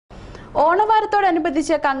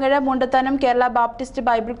ഓണവാരത്തോടനുബന്ധിച്ച് Kangazha Mundathanam Kerala Baptist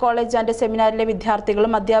Bible college and സെമിനാരിലെ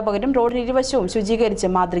വിദ്യാർത്ഥികളും അധ്യാപകരും റോഡിന് ഇരുവശവും ശുചീകരിച്ച്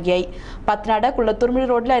മാതൃകയായി. പത്തനാട് കുളത്തൂർമുഴി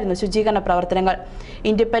റോഡിലായിരുന്നു ശുചീകരണ പ്രവർത്തനങ്ങൾ.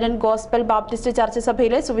 ഇൻഡിപെൻഡന്റ് ഗോസ്പൽ ബാപ്റ്റിസ്റ്റ് ചർച്ച്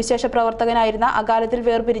സഭയിലെ സുവിശേഷ പ്രവർത്തകനായിരുന്ന അകാലത്തിൽ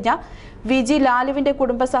വേർപിരിഞ്ഞ വി.ജി. ലാലുവിന്റെ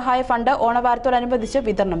കുടുംബസഹായ ഫണ്ട് ഓണവാരത്തോടനുബന്ധിച്ച്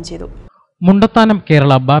വിതരണം ചെയ്തു. Mundathanam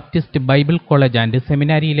Kerala Baptist Bible college and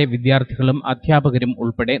സെമിനാരിയിലെ വിദ്യാർത്ഥികളും അധ്യാപകരും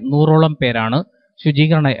ഉൾപ്പെടെ 100ഓളം പേരാണ്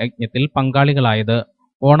ശുചീകരണ യജ്ഞത്തിൽ പങ്കാളികളായത്.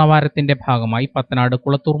 ഓണവാരത്തിന്റെ ഭാഗമായി പത്തനാട്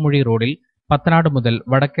കുളത്തൂർമുഴി റോഡിൽ പത്തനാട് മുതൽ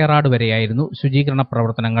വടക്കേറാട് വരെയായിരുന്നു ശുചീകരണ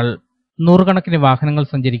പ്രവർത്തനങ്ങൾ. നൂറുകണക്കിന് വാഹനങ്ങൾ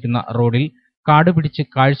സഞ്ചരിക്കുന്ന റോഡിൽ കാടുപിടിച്ച്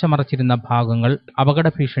കാഴ്ച മറച്ചിരുന്ന ഭാഗങ്ങൾ അപകട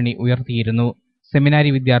ഭീഷണി ഉയർത്തിയിരുന്നു. സെമിനാരി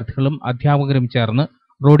വിദ്യാർത്ഥികളും അധ്യാപകരും ചേർന്ന്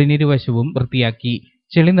റോഡിനിരുവശവും വൃത്തിയാക്കി.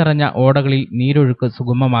 ചെളി നിറഞ്ഞ ഓടകളിൽ നീരൊഴുക്ക്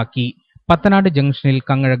സുഗമമാക്കി. പത്തനാട് ജംഗ്ഷനിൽ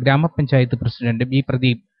കങ്ങഴ ഗ്രാമപഞ്ചായത്ത് പ്രസിഡന്റ് ബി.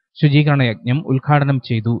 പ്രദീപ് ശുചീകരണ യജ്ഞം ഉദ്ഘാടനം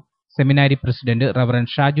ചെയ്തു. സെമിനാരി president reverend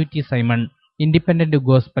Shaju T Simon, independent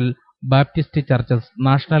gospel Baptist churches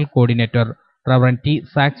national coordinator reverend T.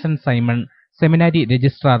 Saxon Simon, സെമിനാരി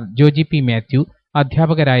രജിസ്ട്രാർ ജോജി പി. മാത്യു,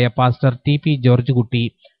 അധ്യാപകരായ പാസ്റ്റർ ടി. പി. ജോർജ് കുട്ടി,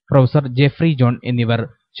 പ്രൊഫസർ ജെഫ്രി ജോൺ എന്നിവർ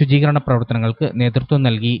ശുചീകരണ പ്രവർത്തനങ്ങൾക്ക് നേതൃത്വം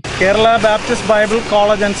നൽകി. Kerala Baptist Bible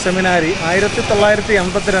college and seminary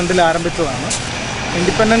 1982 ആരംഭിച്ചതാണ്.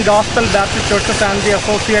 Independent gospel Baptist churches and the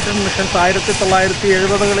associated missions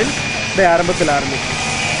 1970കളിൽ ആരംഭത്തിൽ ആരംഭിച്ചു.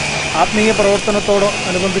 ആത്മീയ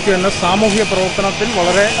പ്രവർത്തനത്തോടനുബന്ധിച്ച് തന്നെ സാമൂഹിക പ്രവർത്തനത്തിൽ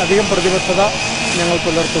വളരെ അധികം പ്രതിബദ്ധത ഞങ്ങൾ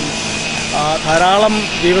പുലർത്തുന്നു. ധാരാളം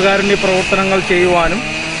ജീവകാരുണ്യ പ്രവർത്തനങ്ങൾ ചെയ്യുവാനും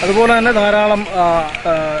അതുപോലെ തന്നെ ധാരാളം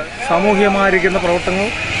സാമൂഹികമായിരിക്കുന്ന പ്രവർത്തനങ്ങൾ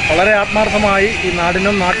വളരെ ആത്മാർത്ഥമായി ഈ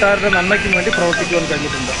നാടിനും നാട്ടുകാരുടെ നന്മയ്ക്കും വേണ്ടി പ്രവർത്തിക്കുവാൻ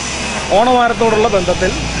കഴിഞ്ഞിട്ടുണ്ട്. ഓണവാരത്തോടുള്ള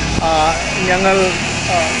ബന്ധത്തിൽ ഞങ്ങൾ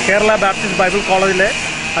കേരള ബാപ്റ്റിസ്റ്റ് ബൈബിൾ കോളേജിലെ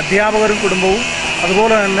അധ്യാപകരും കുടുംബവും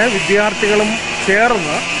അതുപോലെ തന്നെ വിദ്യാർത്ഥികളും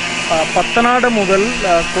ചേർന്ന് പത്തനാട് മുതൽ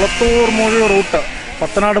കുളത്തൂർമുഴി റൂട്ട്,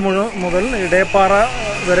 പത്തനാട് മുതൽ ഇടയപ്പാറ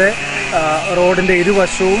വരെ റോഡിൻ്റെ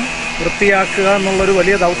ഇരുവശവും വൃത്തിയാക്കുക എന്നുള്ളൊരു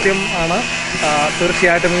വലിയ ദൗത്യം ആണ്.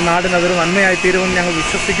 തീർച്ചയായിട്ടും ഈ നാടിനതൊരു നന്മയായി തീരുമെന്ന് ഞങ്ങൾ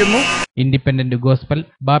വിശ്വസിക്കുന്നു. ഇൻഡിപെൻഡന്റ് ഗോസ്പൽ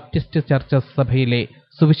ബാപ്റ്റിസ്റ്റ് ചർച്ചസ് സഭയിലെ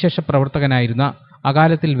സുവിശേഷ പ്രവർത്തകനായിരുന്ന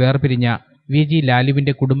അകാലത്തിൽ വേർപിരിഞ്ഞ വി.ജി.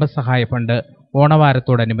 ലാലുവിന്റെ കുടുംബസഹായ ഫണ്ട്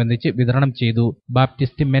ഓണവാരത്തോടനുബന്ധിച്ച് വിതരണം ചെയ്തു.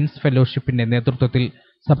 ബാപ്റ്റിസ്റ്റ് മെൻസ് ഫെലോഷിപ്പിന്റെ നേതൃത്വത്തിൽ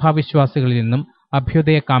സഭാവിശ്വാസികളിൽ നിന്നും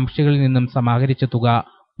അഭ്യുദയകാംക്ഷികളിൽ നിന്നും സമാഹരിച്ച തുക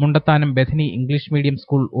Mundathanam Bethany English medium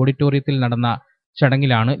school ഓഡിറ്റോറിയത്തിൽ നടന്ന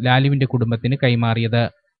ചടങ്ങിലാണ് ലാലുവിന്റെ കുടുംബത്തിന് കൈമാറിയത്.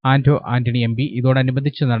 ആന്റോ ആന്റണി എം പി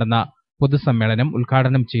ഇതോടനുബന്ധിച്ച് നടന്ന പൊതുസമ്മേളനം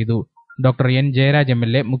ഉദ്ഘാടനം ചെയ്തു. Doctor N Jayaraj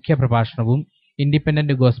MLA. മുഖ്യപ്രഭാഷണവും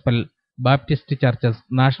independent gospel Baptist churches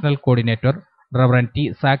national coordinator reverend T.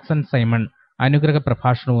 Saxon Simon അനുഗ്രഹ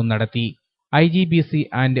പ്രഭാഷണവും നടത്തി. IGBC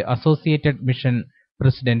and associated mission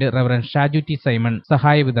president reverend Shaju T Simon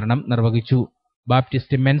സഹായ വിതരണം നിർവഹിച്ചു.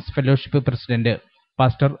 Baptist men's fellowship president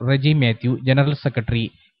pastor Reji Mathew, general secretary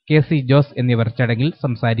KC Jose എന്നിവർ ചടങ്ങിൽ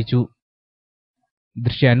സംസാരിച്ചു.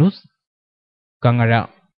 ദൃശ്യാന്യൂസ്, കങ്ങഴ.